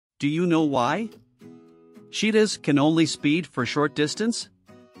Do you know why? Cheetahs can only speed for short distance?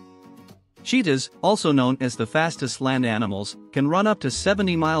 Cheetahs, also known as the fastest land animals, can run up to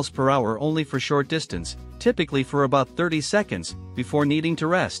 70 miles per hour only for short distance, typically for about 30 seconds, before needing to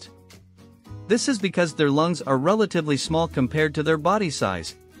rest. This is because their lungs are relatively small compared to their body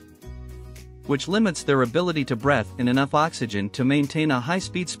size, which limits their ability to breathe in enough oxygen to maintain a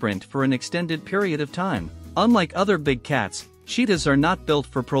high-speed sprint for an extended period of time. Unlike other big cats, cheetahs are not built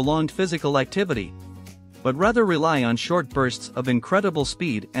for prolonged physical activity, but rather rely on short bursts of incredible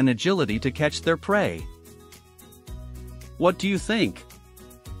speed and agility to catch their prey. What do you think?